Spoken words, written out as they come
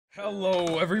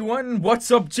Hello everyone,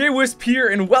 what's up? JWhisp here,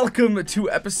 and welcome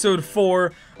to episode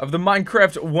 4 of the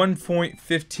Minecraft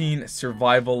 1.15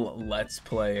 Survival Let's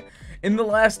Play. In the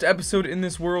last episode in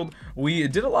this world, we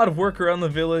did a lot of work around the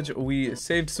village, we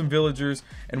saved some villagers,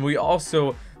 and we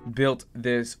also built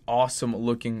this awesome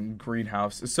looking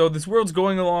greenhouse. So this world's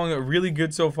going along really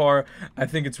good so far. I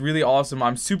think it's really awesome.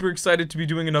 I'm super excited to be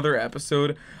doing another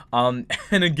episode. And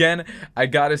again, I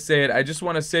gotta say it, I just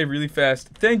want to say really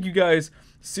fast, thank you guys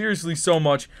seriously so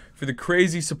much for the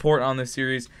crazy support on this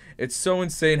series. It's so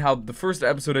insane how the first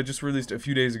episode I just released a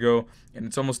few days ago, and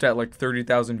it's almost at like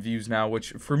 30,000 views now,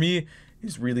 which for me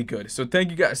is really good. So thank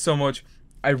you guys so much.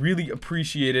 I really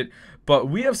appreciate it. But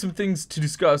we have some things to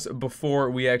discuss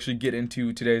before we actually get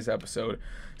into today's episode.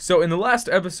 So in the last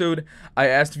episode, I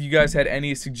asked if you guys had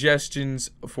any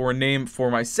suggestions for a name for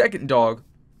my second dog.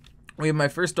 We have my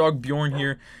first dog, Bjorn,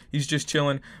 here. He's just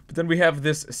chilling. But then we have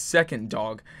this second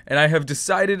dog. And I have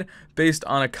decided, based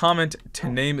on a comment, to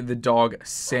name the dog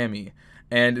Sammy.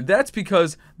 And that's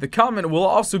because the comment will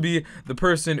also be the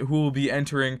person who will be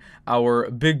entering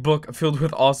our big book filled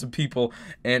with awesome people.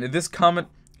 And this comment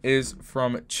is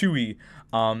from Chewy.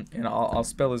 And I'll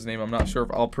spell his name. I'm not sure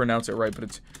if I'll pronounce it right, but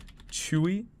it's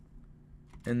Chewy.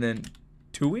 And then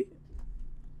Tui?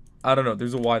 I don't know,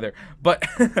 there's a Y there. But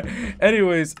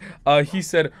anyways, he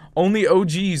said, only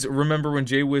OGs remember when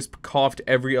JWhisp coughed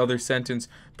every other sentence.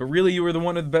 But really, you were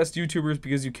one of the best YouTubers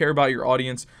because you care about your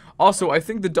audience. Also, I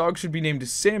think the dog should be named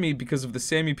Sammy because of the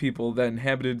Sami people that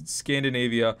inhabited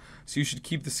Scandinavia. So you should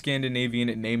keep the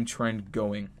Scandinavian name trend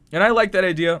going. And I like that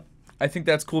idea. I think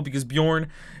that's cool because Bjorn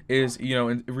is, you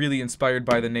know, really inspired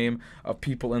by the name of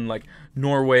people in like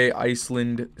Norway,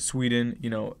 Iceland, Sweden, you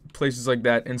know, places like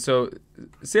that. And so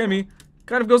Sammy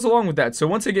kind of goes along with that. So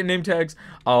once I get name tags,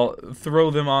 I'll throw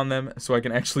them on them so I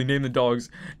can actually name the dogs.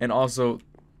 And also,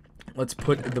 let's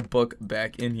put the book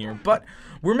back in here. But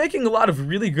we're making a lot of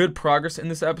really good progress in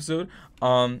this episode,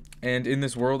 and in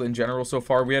this world in general so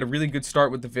far. We had a really good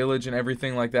start with the village and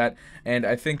everything like that, and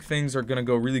I think things are gonna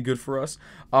go really good for us.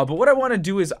 But what I want to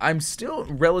do is, I'm still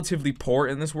relatively poor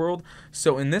in this world,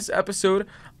 so in this episode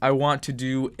I want to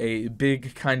do a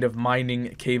big kind of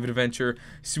mining cave adventure,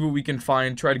 see what we can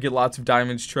find, try to get lots of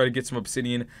diamonds, try to get some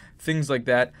obsidian, things like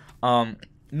that.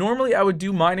 Normally I would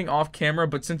do mining off camera,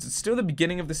 but since it's still the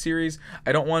beginning of the series,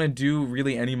 I don't want to do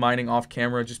really any mining off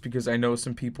camera just because I know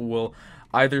some people will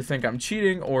either think I'm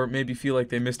cheating or maybe feel like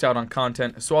they missed out on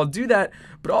content. So I'll do that,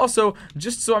 but also,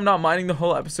 just so I'm not mining the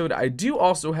whole episode, I do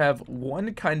also have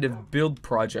one kind of build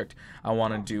project I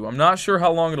want to do. I'm not sure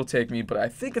how long it'll take me, but I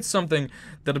think it's something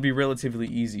that'll be relatively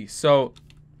easy. So,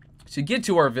 to get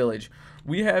to our village,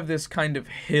 we have this kind of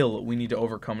hill we need to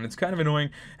overcome, and it's kind of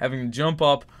annoying having to jump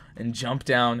up and jump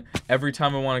down every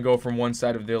time I want to go from one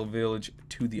side of the village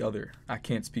to the other. I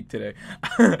can't speak today.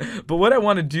 But what I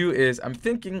want to do is, I'm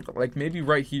thinking like maybe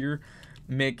right here,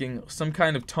 making some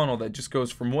kind of tunnel that just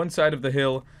goes from one side of the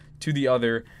hill to the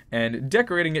other and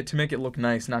decorating it to make it look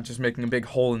nice, not just making a big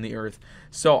hole in the earth.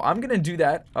 So I'm gonna do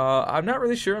that. I'm not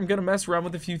really sure. I'm gonna mess around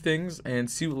with a few things and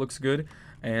see what looks good,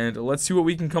 and let's see what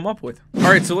we can come up with.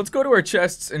 Alright, so let's go to our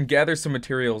chests and gather some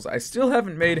materials. I still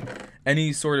haven't made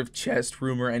any sort of chest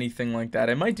room or anything like that.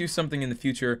 I might do something in the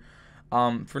future.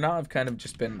 For now, I've kind of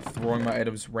just been throwing my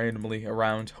items randomly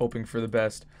around, hoping for the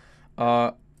best.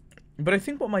 But I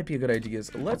think what might be a good idea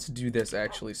is, let's do this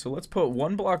actually. So let's put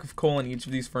 1 block of coal in each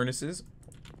of these furnaces.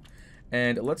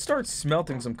 And let's start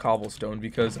smelting some cobblestone,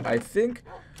 because I think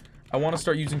I want to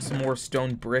start using some more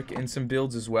stone brick in some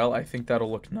builds as well. I think that'll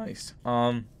look nice.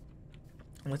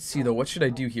 Let's see though, what should I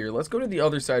do here? Let's go to the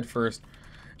other side first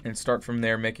and start from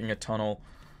there, making a tunnel.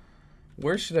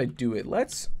 Where should I do it?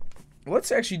 Let's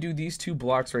actually do these 2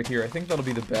 blocks right here. I think that'll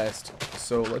be the best.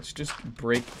 So let's just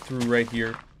break through right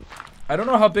here. I don't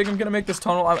know how big I'm gonna make this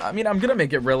tunnel. I mean, I'm gonna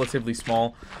make it relatively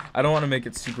small. I don't want to make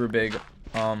it super big.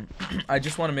 I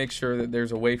just want to make sure that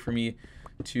there's a way for me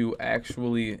to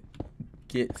actually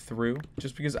get through,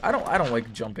 just because I don't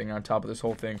like jumping on top of this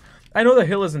whole thing. I know the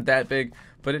hill isn't that big,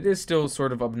 but it is still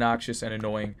sort of obnoxious and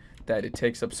annoying that it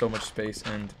takes up so much space,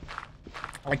 and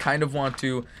I kind of want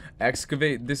to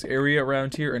excavate this area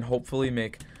around here and hopefully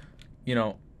make, you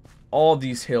know, all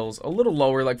these hills a little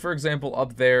lower. Like, for example,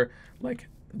 up there, like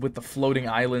with the floating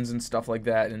islands and stuff like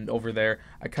that, and over there,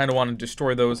 I kind of want to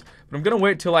destroy those. But I'm gonna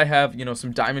wait till I have, you know,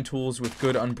 some diamond tools with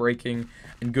good unbreaking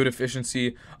and good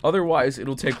efficiency. Otherwise,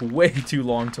 it'll take way too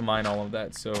long to mine all of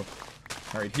that. So,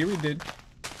 all right, here we did.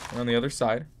 And on the other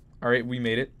side, all right, we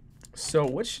made it. So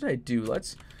what should I do?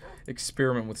 Let's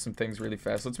experiment with some things really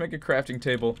fast. Let's make a crafting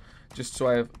table, just so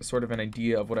I have sort of an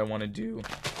idea of what I want to do.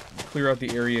 Clear out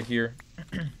the area here.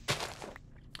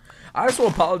 I also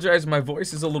apologize, my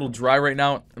voice is a little dry right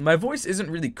now. My voice isn't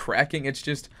really cracking, it's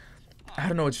just, I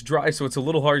don't know, it's dry, so it's a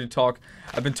little hard to talk.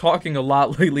 I've been talking a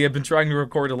lot lately. I've been trying to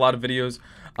record a lot of videos,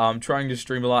 trying to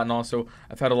stream a lot, and also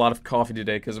I've had a lot of coffee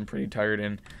today because I'm pretty tired,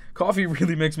 and coffee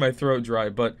really makes my throat dry,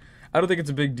 but I don't think it's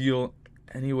a big deal.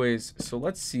 Anyways, so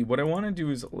let's see. What I want to do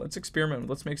is, let's experiment.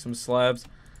 Let's make some slabs,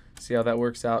 see how that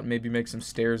works out. Maybe make some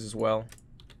stairs as well.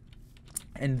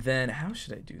 And then, how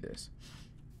should I do this?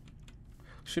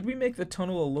 Should we make the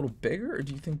tunnel a little bigger, or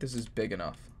do you think this is big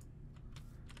enough?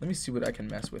 Let me see what I can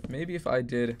mess with. Maybe if I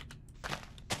did...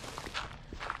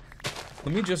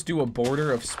 Let me just do a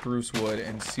border of spruce wood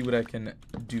and see what I can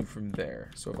do from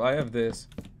there. So if I have this...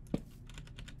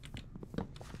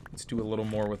 Let's do a little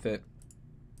more with it.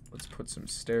 Let's put some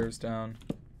stairs down,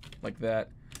 like that.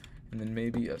 And then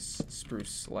maybe a spruce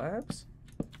slabs?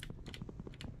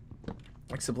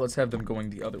 Except let's have them going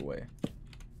the other way.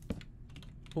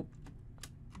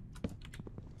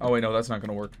 Oh wait, no, that's not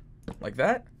gonna work. Like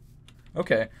that?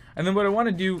 Okay. And then what I want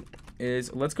to do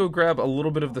is, let's go grab a little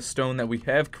bit of the stone that we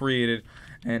have created.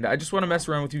 And I just want to mess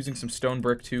around with using some stone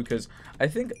brick too, because I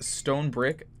think stone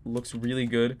brick looks really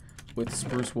good with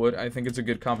spruce wood. I think it's a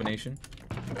good combination.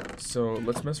 So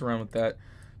let's mess around with that.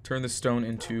 Turn the stone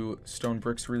into stone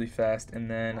bricks really fast. And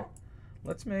then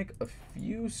let's make a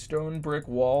few stone brick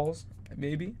walls,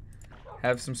 maybe.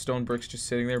 Have some stone bricks just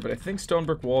sitting there. But I think stone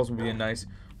brick walls would be a nice...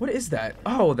 What is that?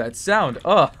 Oh, that sound.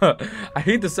 I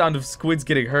hate the sound of squids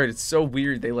getting hurt. It's so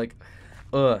weird. They like,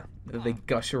 they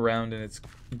gush around and it's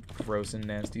gross and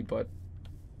nasty. But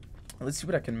let's see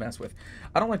what I can mess with.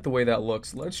 I don't like the way that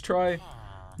looks. Let's try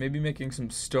maybe making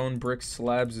some stone brick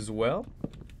slabs as well.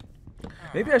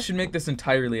 Maybe I should make this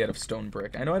entirely out of stone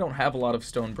brick. I know I don't have a lot of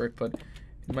stone brick, but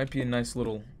it might be a nice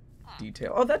little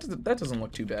detail. Oh, that doesn't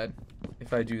look too bad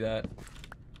if I do that.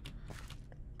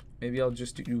 Maybe I'll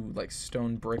just do like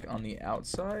stone brick on the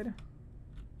outside.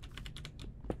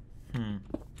 I'm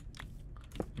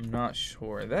not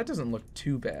sure. That doesn't look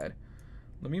too bad.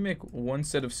 Let me make one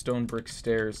set of stone brick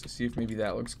stairs to see if maybe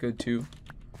that looks good too.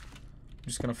 I'm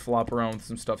just gonna flop around with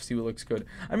some stuff, see what looks good.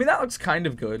 I mean, that looks kind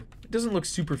of good. It doesn't look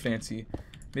super fancy.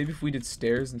 Maybe if we did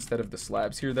stairs instead of the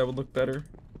slabs here, that would look better.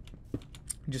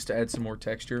 Just to add some more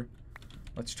texture.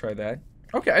 Let's try that.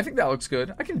 Okay, I think that looks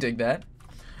good. I can dig that.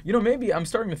 You know, maybe, I'm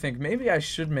starting to think, maybe I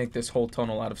should make this whole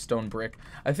tunnel out of stone brick.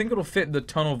 I think it'll fit the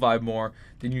tunnel vibe more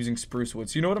than using spruce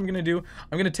wood. So you know what I'm going to do?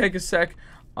 I'm going to take a sec,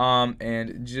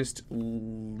 and just...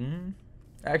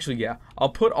 Actually, yeah. I'll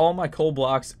put all my coal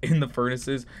blocks in the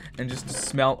furnaces and just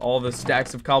smelt all the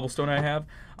stacks of cobblestone I have,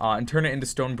 and turn it into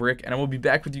stone brick, and I will be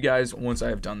back with you guys once I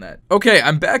have done that. Okay,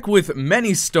 I'm back with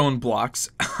many stone blocks,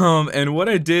 and what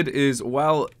I did is,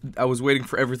 while I was waiting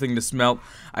for everything to smelt,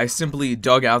 I simply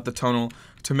dug out the tunnel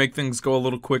to make things go a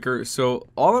little quicker. So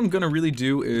all I'm gonna really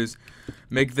do is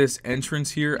make this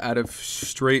entrance here out of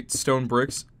straight stone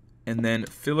bricks and then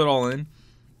fill it all in.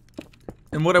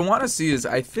 And what I want to see is,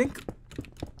 I think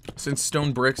since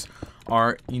stone bricks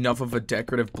are enough of a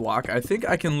decorative block, I think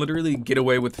I can literally get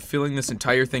away with filling this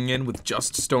entire thing in with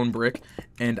just stone brick,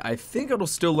 and I think it'll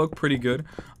still look pretty good.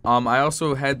 I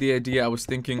also had the idea, I was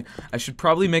thinking I should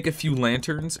probably make a few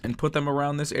lanterns and put them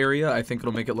around this area. I think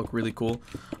it'll make it look really cool.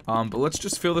 But let's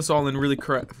just fill this all in really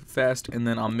fast, and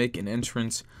then I'll make an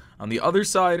entrance on the other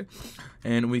side,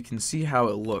 and we can see how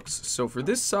it looks. So for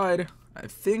this side, I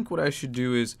think what I should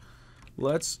do is,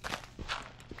 let's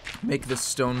make the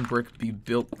stone brick be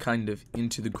built kind of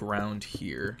into the ground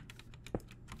here.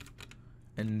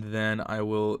 And then I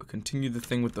will continue the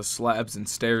thing with the slabs and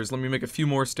stairs. Let me make a few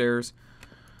more stairs,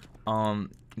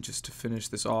 just to finish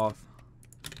this off.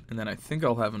 And then I think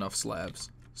I'll have enough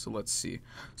slabs. So let's see.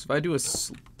 So if I do a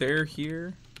stair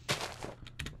here,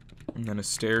 and then a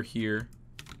stair here,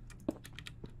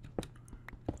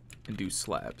 and do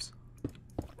slabs.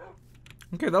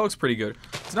 Okay, that looks pretty good.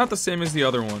 It's not the same as the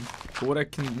other one, but what I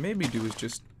can maybe do is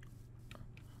just...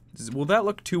 Will that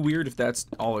look too weird if that's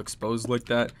all exposed like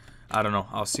that? I don't know.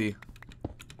 I'll see.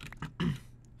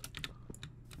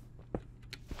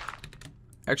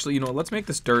 Actually, you know what? Let's make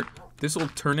this dirt. This will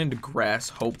turn into grass,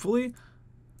 hopefully.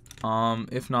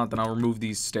 If not, then I'll remove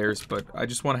these stairs, but I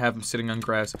just want to have them sitting on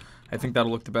grass. I think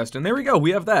that'll look the best. And there we go.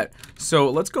 We have that. So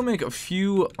let's go make a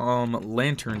few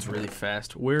lanterns really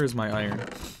fast. Where is my iron?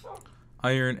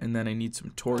 Iron, and then I need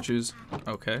some torches.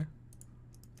 Okay.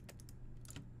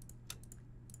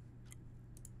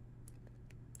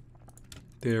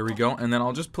 There we go. And then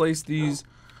I'll just place these.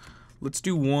 Let's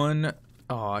do one.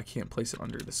 Oh, I can't place it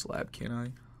under the slab, can I?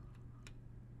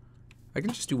 I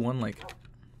can just do one, like...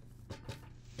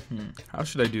 How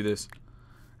should I do this?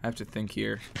 I have to think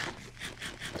here.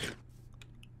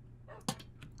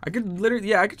 I could literally,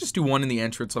 yeah, I could just do one in the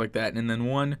entrance like that, and then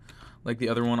one, like the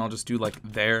other one, I'll just do like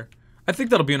there. I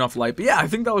think that'll be enough light, but yeah, I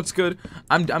think that looks good.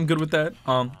 I'm good with that.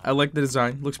 I like the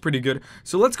design, looks pretty good.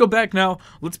 So let's go back now.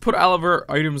 Let's put all of our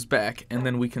items back, and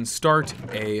then we can start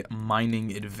a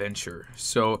mining adventure.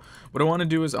 So what I want to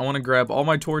do is I want to grab all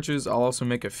my torches. I'll also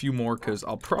make a few more because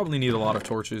I'll probably need a lot of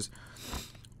torches.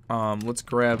 Let's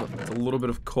grab a little bit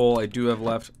of coal I do have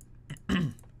left.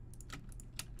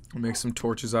 Make some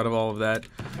torches out of all of that,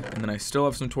 and then I still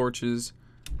have some torches.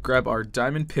 Grab our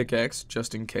diamond pickaxe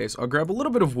just in case. I'll grab a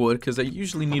little bit of wood because I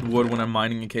usually need wood when I'm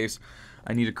mining in case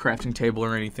I need a crafting table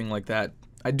or anything like that.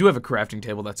 I do have a crafting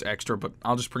table that's extra, but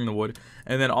I'll just bring the wood.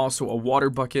 And then also a water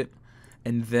bucket,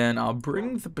 and then I'll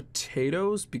bring the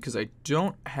potatoes because I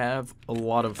don't have a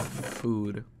lot of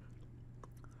food.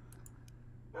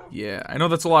 Yeah, I know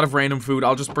that's a lot of random food.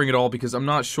 I'll just bring it all because I'm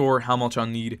not sure how much I'll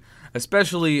need.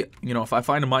 Especially, you know, if I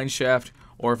find a mine shaft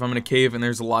or if I'm in a cave and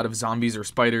there's a lot of zombies or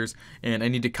spiders and I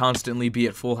need to constantly be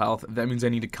at full health, that means I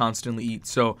need to constantly eat.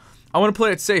 So I want to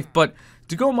play it safe, but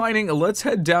to go mining, let's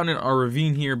head down in our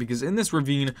ravine here because in this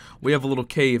ravine we have a little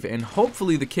cave, and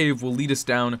hopefully the cave will lead us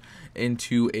down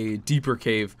into a deeper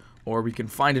cave, or we can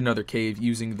find another cave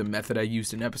using the method I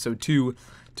used in episode 2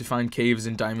 to find caves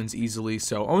and diamonds easily.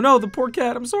 So, oh no, the poor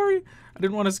cat, I'm sorry. I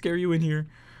didn't want to scare you in here.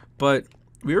 But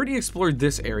we already explored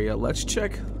this area. Let's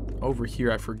check over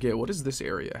here. I forget, what does this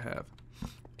area have?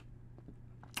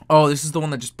 Oh, this is the one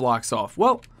that just blocks off.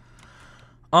 Well,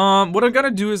 what I'm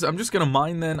gonna do is I'm just gonna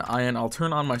mine then, and I'll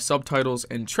turn on my subtitles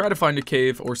and try to find a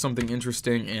cave or something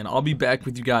interesting, and I'll be back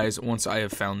with you guys once I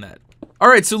have found that.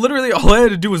 Alright, so literally all I had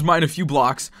to do was mine a few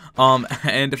blocks,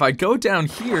 and if I go down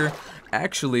here,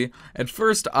 actually, at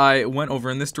first I went over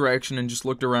in this direction and just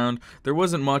looked around. There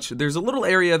wasn't much. There's a little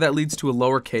area that leads to a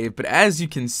lower cave, but as you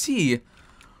can see,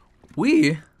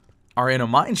 we are in a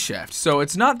mine shaft. So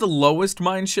it's not the lowest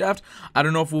mine shaft. I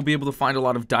don't know if we'll be able to find a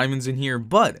lot of diamonds in here,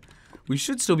 but we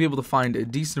should still be able to find a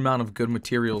decent amount of good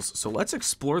materials. So let's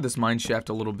explore this mine shaft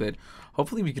a little bit.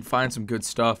 Hopefully we can find some good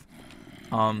stuff.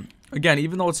 Again,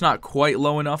 even though it's not quite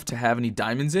low enough to have any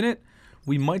diamonds in it,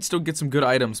 we might still get some good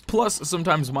items. Plus,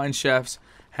 sometimes mine shafts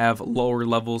have lower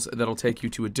levels that'll take you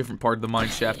to a different part of the mine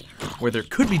shaft where there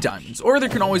could be diamonds, or there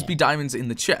can always be diamonds in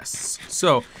the chests.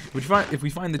 So, if we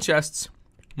find the chests,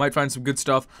 might find some good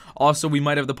stuff. Also, we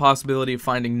might have the possibility of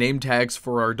finding name tags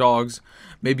for our dogs,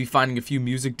 maybe finding a few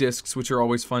music discs, which are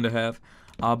always fun to have.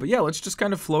 But yeah, let's just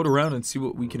kind of float around and see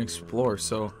what we can explore.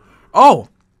 So, oh,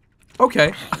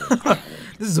 okay.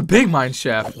 This is a big mine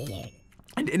shaft.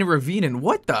 And in a ravine, and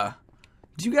what the?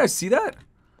 Do you guys see that?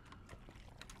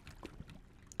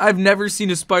 I've never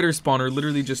seen a spider spawner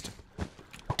literally just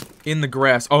in the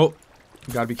grass. Oh,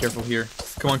 you gotta be careful here.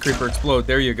 Come on, creeper, explode.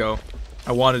 There you go.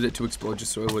 I wanted it to explode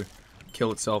just so it would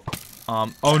kill itself.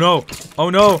 Oh no. Oh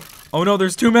no. Oh no,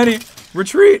 there's too many.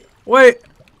 Retreat. Wait.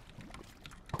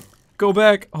 Go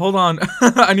back. Hold on.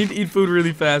 I need to eat food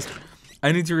really fast.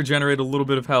 I need to regenerate a little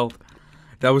bit of health.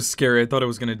 That was scary. I thought I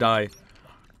was gonna die.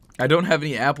 I don't have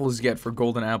any apples yet for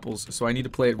golden apples, so I need to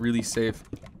play it really safe.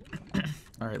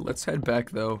 Alright, let's head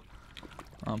back, though.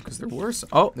 Because there were some...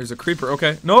 Oh, there's a creeper.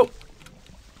 Okay. Nope.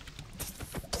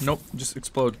 Nope. Just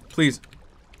explode. Please.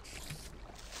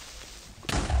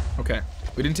 Okay.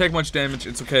 We didn't take much damage.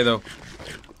 It's okay, though.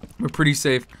 We're pretty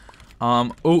safe.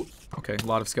 Oh. Okay, a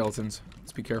lot of skeletons.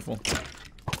 Let's be careful.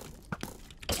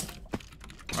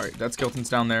 Alright, that skeleton's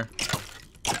down there.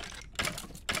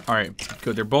 Alright,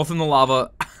 good. They're both in the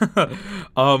lava.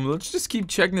 Let's just keep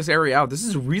checking this area out. This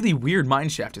is a really weird mine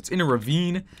shaft. It's in a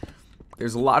ravine.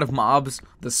 There's a lot of mobs.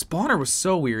 The spawner was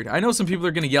so weird. I know some people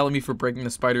are going to yell at me for breaking the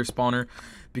spider spawner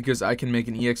because I can make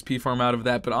an EXP farm out of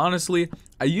that, but honestly,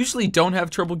 I usually don't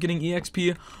have trouble getting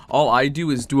EXP. All I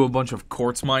do is do a bunch of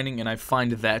quartz mining, and I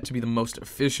find that to be the most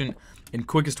efficient and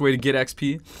quickest way to get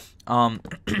XP.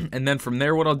 And then from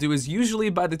there, what I'll do is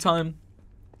usually by the time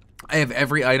I have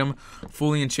every item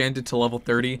fully enchanted to level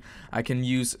 30. I can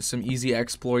use some easy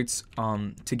exploits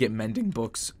to get mending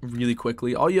books really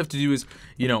quickly. All you have to do is,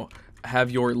 you know,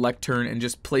 have your lectern and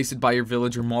just place it by your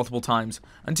villager multiple times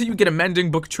until you get a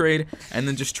mending book trade, and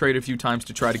then just trade a few times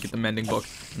to try to get the mending book,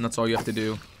 and that's all you have to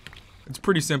do. It's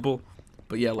pretty simple,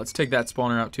 but yeah, let's take that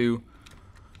spawner out too.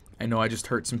 I know I just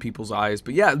hurt some people's eyes,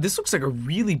 but yeah, this looks like a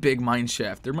really big mine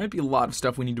shaft. There might be a lot of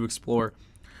stuff we need to explore.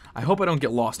 I hope I don't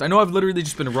get lost. I know I've literally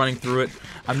just been running through it.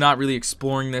 I'm not really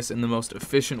exploring this in the most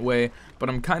efficient way, but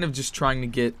I'm kind of just trying to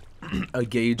get a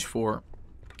gauge for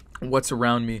what's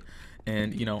around me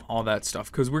and, you know, all that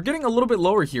stuff. Because we're getting a little bit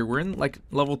lower here. We're in, like,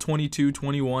 level 22,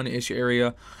 21-ish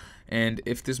area. And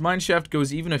if this mine shaft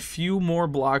goes even a few more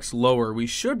blocks lower, we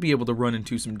should be able to run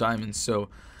into some diamonds. So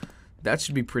That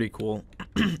should be pretty cool.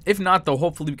 If not, though,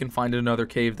 hopefully we can find another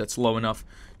cave that's low enough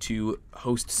to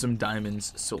host some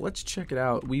diamonds. So let's check it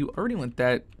out. We already went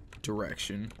that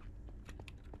direction.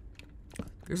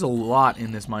 There's a lot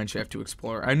in this mineshaft to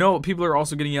explore. I know people are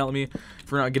also getting yelled at me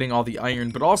for not getting all the iron,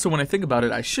 but also when I think about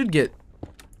it, I should get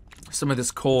some of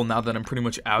this coal now that I'm pretty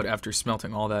much out after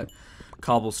smelting all that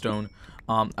cobblestone.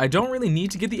 I don't really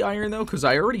need to get the iron, though, because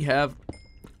I already have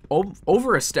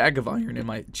over a stack of iron in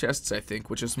my chests, I think,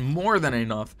 which is more than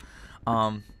enough.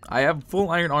 I have full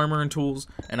iron armor and tools,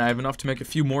 and I have enough to make a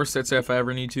few more sets if I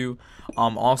ever need to.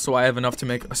 Also, I have enough to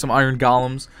make some iron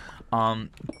golems.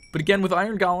 But again, with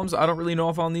iron golems, I don't really know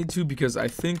if I'll need to, because I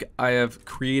think I have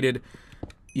created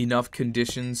enough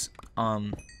conditions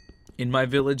in my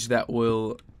village that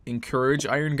will encourage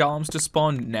iron golems to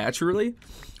spawn naturally.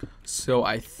 So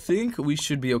I think we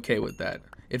should be okay with that.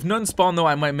 If none spawn, though,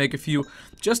 I might make a few,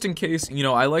 just in case. You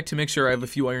know, I like to make sure I have a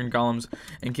few iron golems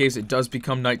in case it does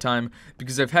become nighttime,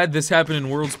 because I've had this happen in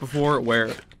worlds before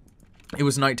where it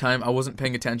was nighttime, I wasn't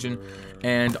paying attention,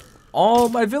 and all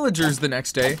my villagers the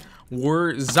next day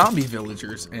were zombie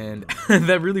villagers, and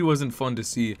that really wasn't fun to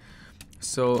see.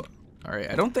 So, alright,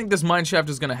 I don't think this mineshaft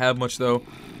is going to have much, though,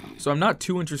 so I'm not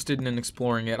too interested in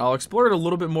exploring it. I'll explore it a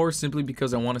little bit more simply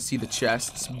because I want to see the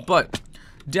chests, but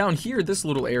down here, this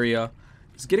little area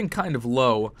is getting kind of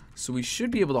low, so we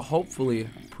should be able to hopefully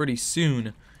pretty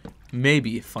soon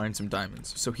maybe find some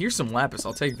diamonds. So here's some lapis.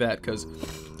 I'll take that because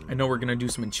I know we're going to do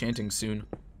some enchanting soon.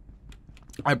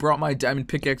 I brought my diamond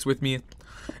pickaxe with me,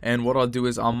 and what I'll do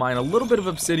is I'll mine a little bit of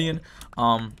obsidian.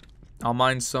 I'll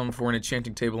mine some for an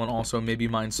enchanting table, and also maybe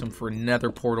mine some for a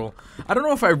nether portal. I don't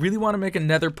know if I really want to make a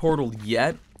nether portal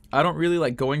yet. I don't really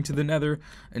like going to the nether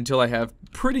until I have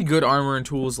pretty good armor and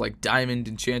tools like diamond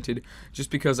enchanted,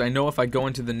 just because I know if I go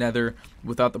into the nether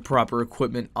without the proper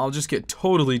equipment, I'll just get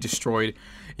totally destroyed.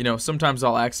 You know, sometimes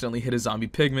I'll accidentally hit a zombie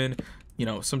pigman. You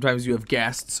know, sometimes you have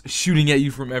ghasts shooting at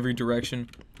you from every direction.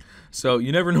 So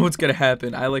you never know what's going to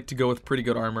happen. I like to go with pretty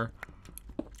good armor.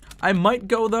 I might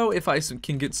go, though, if I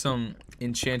can get some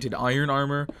enchanted iron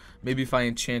armor. Maybe if I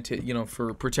enchant it, you know,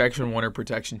 for protection 1 or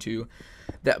protection 2.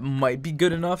 That might be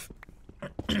good enough.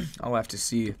 I'll have to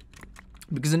see.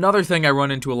 Because another thing I run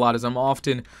into a lot is I'm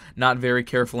often not very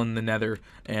careful in the nether,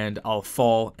 and I'll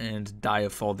fall and die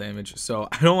of fall damage. So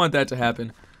I don't want that to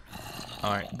happen.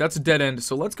 Alright, that's a dead end.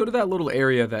 So let's go to that little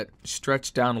area that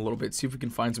stretched down a little bit. See if we can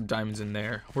find some diamonds in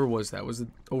there. Where was that? Was it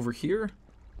over here?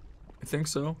 I think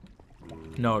so.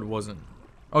 No, it wasn't.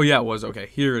 Oh, yeah, it was. Okay,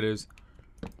 here it is.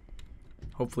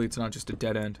 Hopefully it's not just a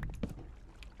dead end.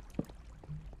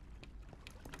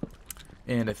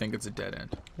 And I think it's a dead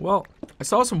end. Well, I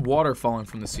saw some water falling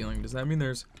from the ceiling. Does that mean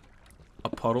there's a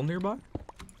puddle nearby?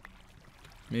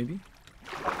 Maybe?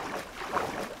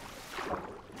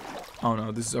 Oh,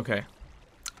 no, this is okay.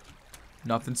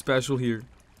 Nothing special here.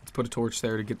 Let's put a torch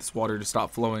there to get this water to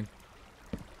stop flowing.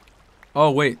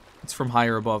 Oh, wait. It's from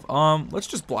higher above. Let's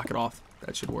just block it off.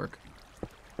 That should work.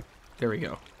 There we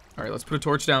go. Alright, let's put a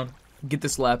torch down. Get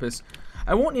this lapis.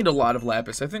 I won't need a lot of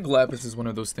lapis. I think lapis is one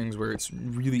of those things where it's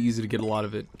really easy to get a lot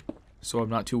of it. So I'm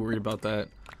not too worried about that.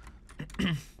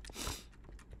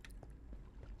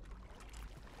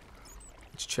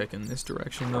 Let's check in this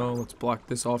direction, though. Let's block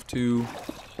this off, too.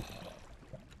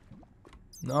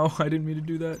 No, I didn't mean to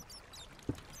do that.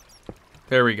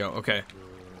 There we go. Okay.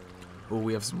 Oh,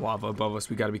 we have some lava above us.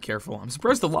 We gotta be careful. I'm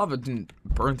surprised the lava didn't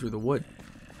burn through the wood.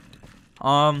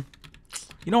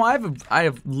 You know, I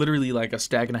have literally like a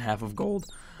stack and a half of gold.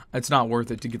 It's not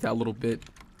worth it to get that little bit.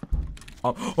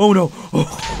 Oh no!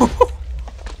 Oh.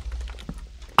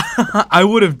 I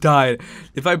would have died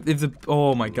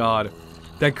oh my god,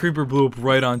 that creeper blew up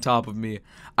right on top of me.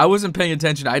 I wasn't paying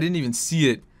attention. I didn't even see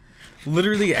it.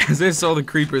 Literally, as I saw the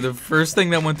creeper, the first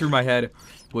thing that went through my head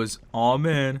was, "Aw,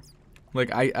 man." Like,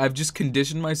 I've just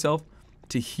conditioned myself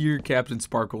to hear Captain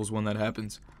Sparkles when that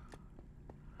happens.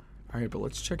 Alright, but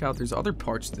let's check out. There's other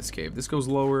parts to this cave. This goes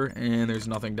lower, and there's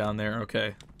nothing down there.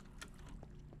 Okay.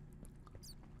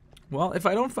 Well, if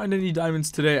I don't find any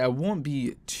diamonds today, I won't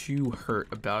be too hurt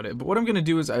about it. But what I'm going to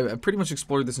do is, I've pretty much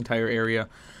explored this entire area.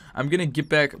 I'm going to get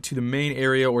back to the main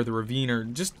area or the ravine or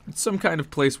just some kind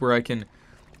of place where I can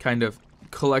kind of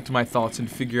collect my thoughts and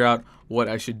figure out what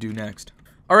I should do next.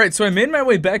 Alright, so I made my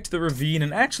way back to the ravine,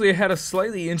 and actually I had a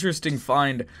slightly interesting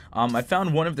find. I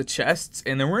found one of the chests,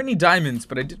 and there weren't any diamonds,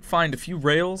 but I did find a few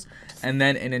rails, and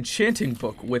then an enchanting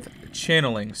book with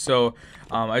channeling. So,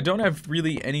 I don't have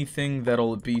really anything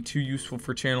that'll be too useful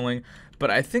for channeling, but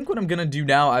I think what I'm gonna do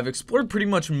now, I've explored pretty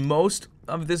much most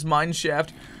of this mine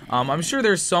shaft. I'm sure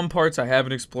there's some parts I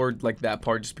haven't explored, like that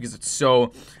part, just because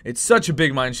it's such a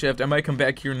big mine shaft. I might come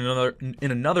back here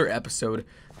in another episode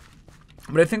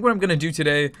But I think what I'm going to do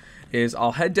today is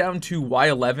I'll head down to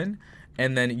Y11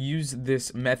 and then use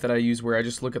this method I use where I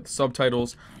just look at the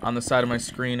subtitles on the side of my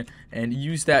screen and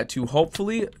use that to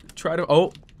hopefully try to...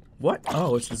 Oh, what?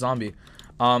 Oh, it's the zombie.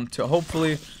 To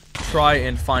hopefully try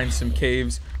and find some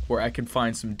caves where I can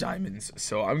find some diamonds.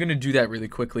 So I'm going to do that really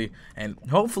quickly and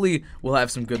hopefully we'll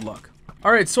have some good luck.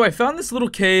 Alright, so I found this little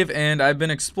cave and I've been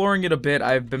exploring it a bit.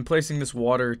 I've been placing this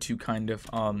water to kind of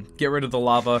get rid of the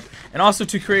lava and also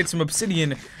to create some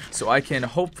obsidian so I can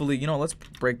hopefully, you know, let's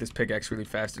break this pickaxe really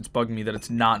fast. It's bugging me that it's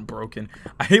not broken.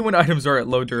 I hate when items are at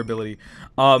low durability.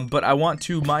 But I want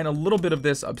to mine a little bit of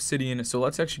this obsidian, so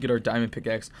let's actually get our diamond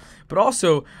pickaxe. But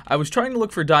also, I was trying to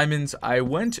look for diamonds. I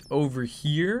went over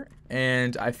here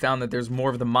and I found that there's more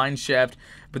of the mine shaft,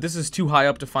 but this is too high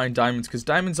up to find diamonds because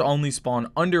diamonds only spawn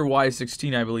under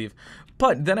Y16, I believe.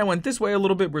 But then I went this way a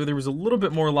little bit where there was a little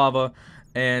bit more lava,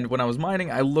 and when I was mining,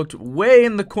 I looked way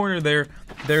in the corner there.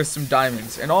 There's some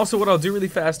diamonds. And also what I'll do really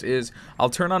fast is I'll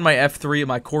turn on my F3 and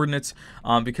my coordinates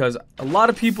because a lot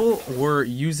of people were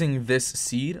using this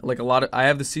seed. Like I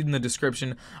have the seed in the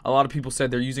description. A lot of people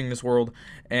said they're using this world,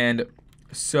 and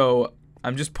so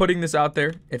I'm just putting this out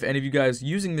there. If any of you guys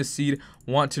using this seed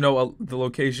want to know the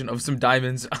location of some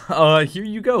diamonds, here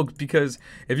you go. Because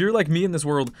if you're like me in this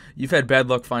world, you've had bad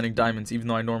luck finding diamonds, even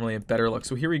though I normally have better luck.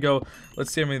 So here we go.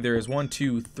 Let's see how many there is. 1,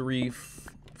 2, 3,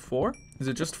 4. Is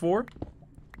it just 4?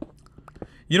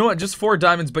 You know what? Just 4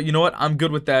 diamonds, but you know what? I'm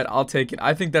good with that. I'll take it.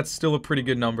 I think that's still a pretty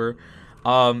good number.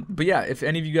 But yeah, if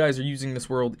any of you guys are using this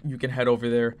world, you can head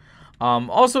over there.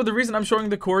 Also, the reason I'm showing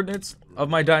the coordinates of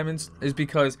my diamonds is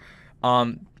because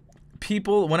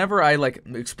people, whenever I like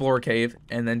explore a cave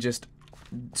and then just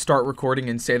start recording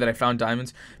and say that I found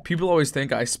diamonds, people always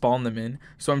think I spawn them in.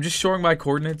 So I'm just showing my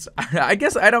coordinates. I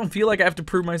guess I don't feel like I have to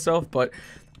prove myself, but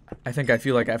I think I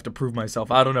feel like I have to prove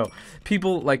myself. I don't know.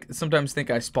 People like sometimes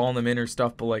think I spawn them in or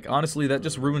stuff, but like honestly that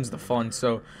just ruins the fun.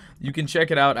 So you can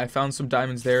check it out. I found some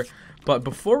diamonds there. But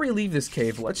before we leave this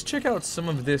cave, let's check out some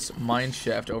of this mine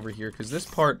shaft over here, because this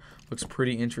part looks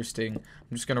pretty interesting.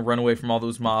 I'm just gonna run away from all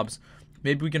those mobs.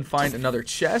 Maybe we can find another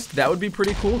chest. That would be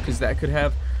pretty cool, because that could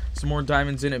have some more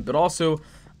diamonds in it. But also,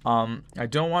 I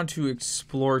don't want to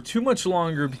explore too much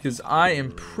longer because I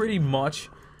am pretty much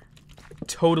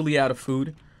totally out of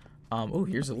food. Oh,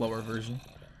 here's a lower version.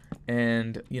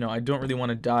 And, you know, I don't really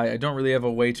want to die. I don't really have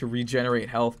a way to regenerate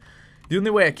health. The only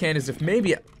way I can is if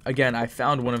maybe, again, I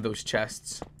found one of those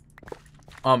chests.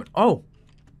 Oh,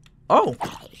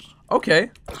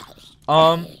 okay.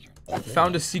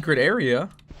 Found a secret area.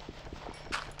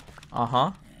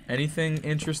 Anything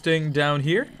interesting down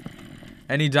here?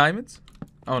 Any diamonds?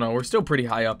 Oh no, we're still pretty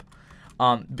high up.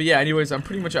 But yeah, anyways, I'm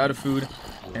pretty much out of food.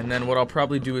 And then what I'll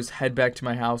probably do is head back to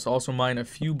my house. Also mine a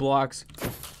few blocks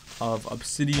of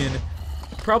obsidian.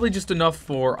 Probably just enough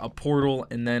for a portal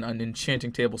and then an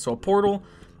enchanting table. So a portal,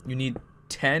 you need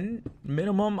 10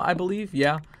 minimum, I believe.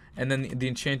 Yeah. And then the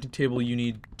enchanting table, you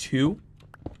need 2.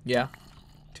 Yeah.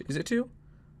 Is it 2? I'm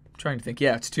trying to think.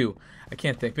 Yeah, it's 2. I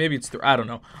can't think. Maybe it's 3. I don't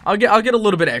know. I'll get a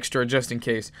little bit extra just in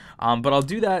case. But I'll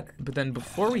do that. But then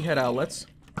before we head out, let's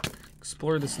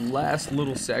explore this last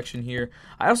little section here.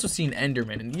 I also see an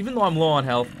Enderman, and even though I'm low on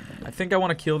health, I think I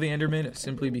want to kill the Enderman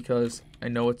simply because I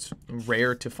know it's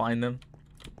rare to find them.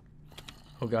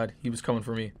 Oh god, he was coming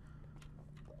for me.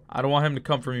 I don't want him to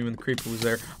come for me when the creeper was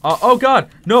there. Oh god,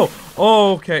 no!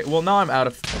 Oh, okay, well now I'm out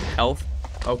of health.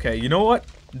 Okay, you know what?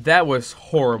 That was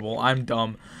horrible. I'm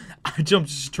dumb. I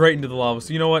jumped straight into the lava.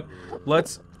 So you know what?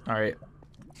 Alright.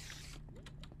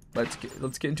 Let's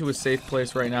get into a safe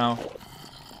place right now.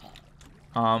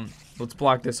 Let's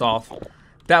block this off.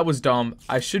 That was dumb.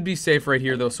 I should be safe right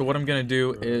here though, so what I'm gonna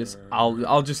do is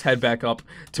I'll just head back up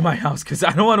to my house because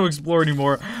I don't want to explore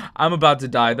anymore. I'm about to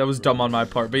die. That was dumb on my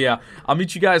part. But yeah, I'll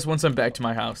meet you guys once I'm back to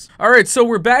my house. Alright, so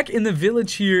we're back in the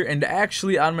village here, and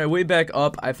actually on my way back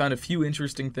up I found a few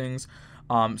interesting things.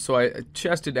 So I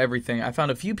chested everything. I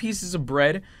found a few pieces of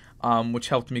bread, which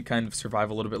helped me kind of survive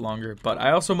a little bit longer. But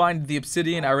I also mined the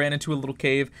obsidian. I ran into a little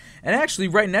cave, and actually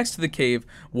right next to the cave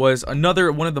was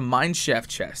another one of the mineshaft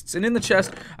chests. And in the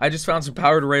chest, I just found some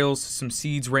powered rails, some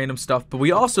seeds, random stuff. But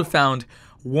we also found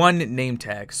 1 name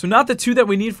tag. So not the 2 that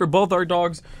we need for both our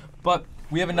dogs, but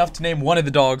we have enough to name one of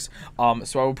the dogs.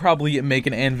 So I will probably make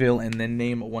an anvil and then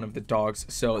name one of the dogs.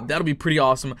 So that'll be pretty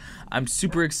awesome. I'm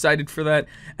super excited for that.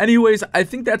 Anyways, I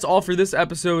think that's all for this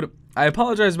episode. I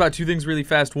apologize about 2 things really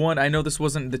fast. One, I know this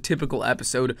wasn't the typical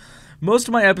episode. Most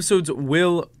of my episodes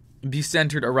will be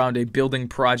centered around a building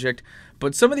project,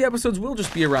 but some of the episodes will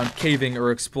just be around caving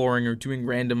or exploring or doing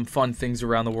random fun things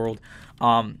around the world.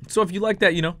 So if you like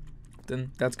that, you know,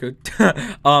 then that's good.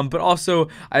 But also,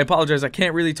 I apologize. I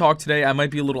can't really talk today. I might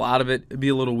be a little out of it. It'd be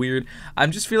a little weird.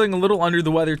 I'm just feeling a little under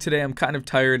the weather today. I'm kind of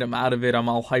tired. I'm out of it. I'm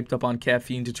all hyped up on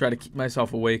caffeine to try to keep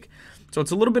myself awake. So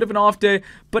it's a little bit of an off day,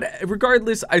 but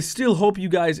regardless, I still hope you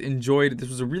guys enjoyed. This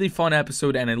was a really fun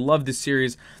episode, and I love this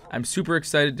series. I'm super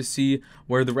excited to see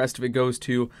where the rest of it goes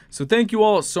to. So thank you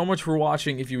all so much for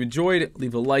watching. If you enjoyed,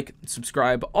 leave a like,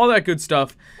 subscribe, all that good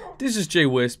stuff. This is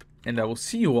JWhisp, and I will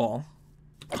see you all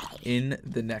in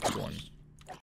the next one.